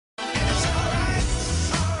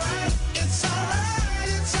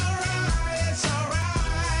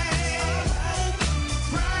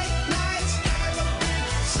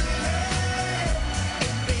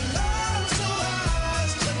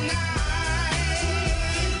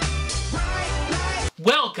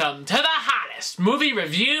Welcome to the hottest movie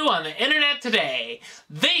review on the internet today,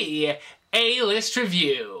 the A-List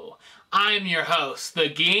Review. I'm your host, the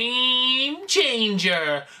Game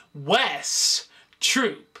Changer, Wes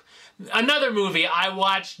Troop. Another movie I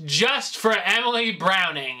watched just for Emily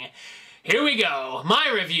Browning. Here we go,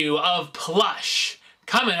 my review of Plush,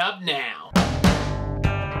 coming up now.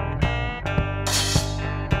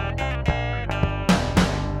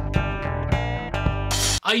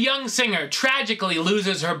 A young singer tragically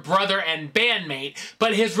loses her brother and bandmate,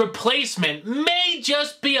 but his replacement may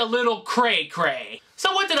just be a little cray-cray.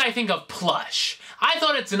 So what did I think of Plush? I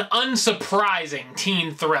thought it's an unsurprising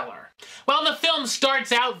teen thriller. While the film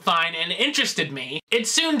starts out fine and interested me, it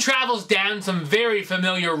soon travels down some very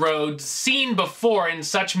familiar roads seen before in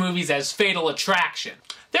such movies as Fatal Attraction.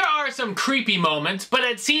 There are some creepy moments, but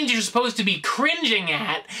at scenes you're supposed to be cringing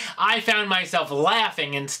at, I found myself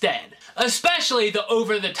laughing instead. Especially the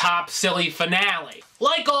over-the-top silly finale.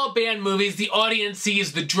 Like all band movies, the audience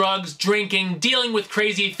sees the drugs, drinking, dealing with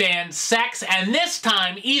crazy fans, sex, and this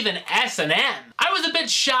time even S&M. I was a bit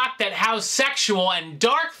shocked at how sexual and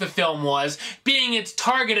dark the film was, being its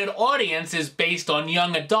targeted audience is based on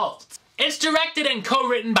young adults. It's directed and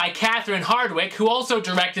co-written by Catherine Hardwicke, who also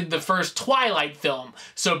directed the first Twilight film,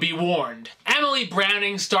 so be warned. Emily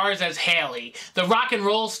Browning stars as Haley, the rock and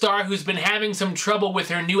roll star who's been having some trouble with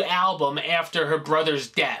her new album after her brother's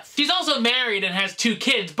death. She's also married and has 2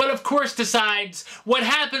 kids, but of course decides what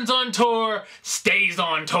happens on tour stays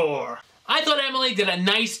on tour. I thought Emily did a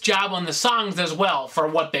nice job on the songs as well, for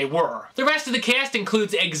what they were. The rest of the cast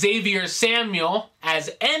includes Xavier Samuel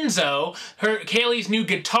as Enzo, Haley's new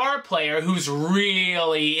guitar player who's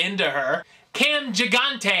really into her, Cam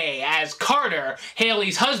Gigante as Carter,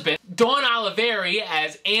 Haley's husband, Dawn Oliveri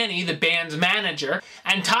as Annie, the band's manager,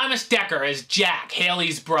 and Thomas Dekker as Jack,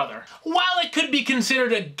 Haley's brother. While it could be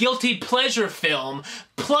considered a guilty pleasure film,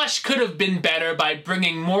 Plush could have been better by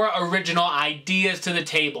bringing more original ideas to the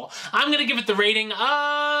table. I'm gonna give it the rating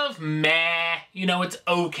of meh. You know, it's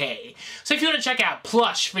okay. So if you want to check out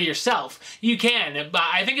Plush for yourself, you can.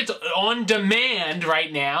 I think it's on demand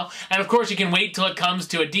right now, and of course you can wait till it comes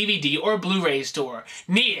to a DVD or Blu-ray store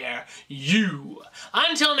near you.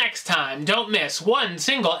 Until next time, don't miss one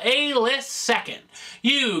single A-list second.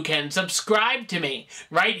 You can subscribe to me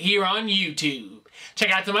right here on YouTube.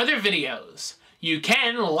 Check out some other videos. You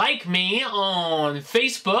can like me on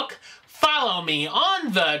Facebook, follow me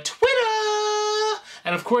on the Twitter,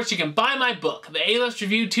 and of course you can buy my book, the A-List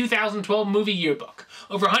Review 2012 Movie Yearbook.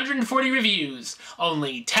 Over 140 reviews,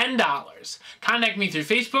 only $10. Contact me through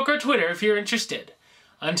Facebook or Twitter if you're interested.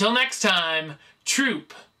 Until next time,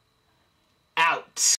 Troop out.